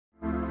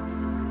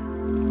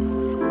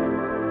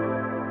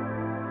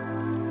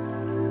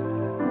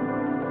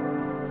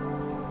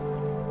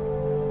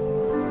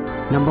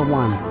Number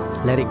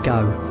 1, let it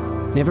go.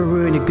 Never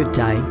ruin a good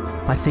day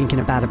by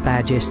thinking about a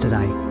bad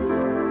yesterday.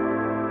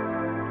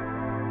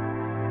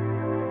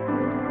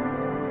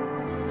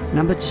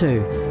 Number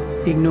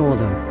 2, ignore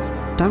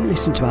them. Don't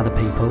listen to other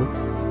people.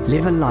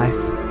 Live a life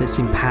that's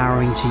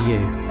empowering to you.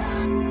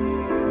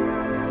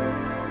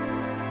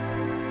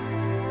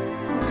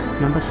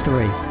 Number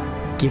 3,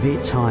 give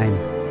it time.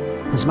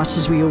 As much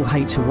as we all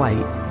hate to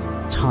wait,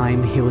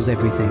 time heals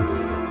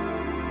everything.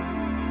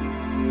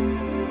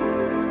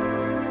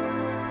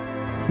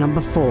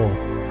 Number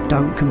 4,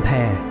 don't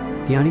compare.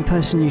 The only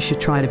person you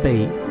should try to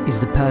be is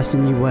the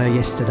person you were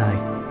yesterday.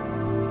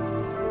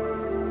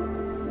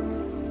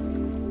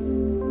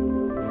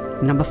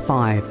 Number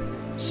 5,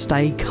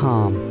 stay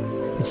calm.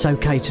 It's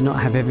okay to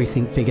not have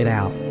everything figured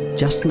out.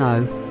 Just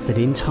know that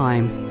in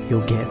time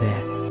you'll get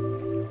there.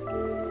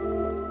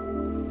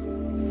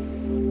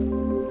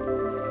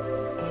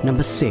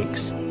 Number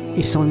 6,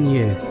 it's on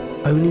you.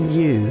 Only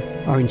you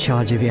are in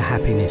charge of your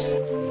happiness.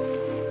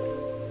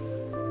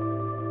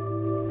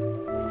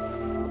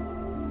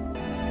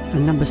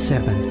 And number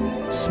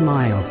 7,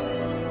 smile.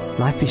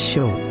 Life is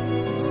short.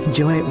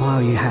 Enjoy it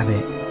while you have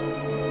it.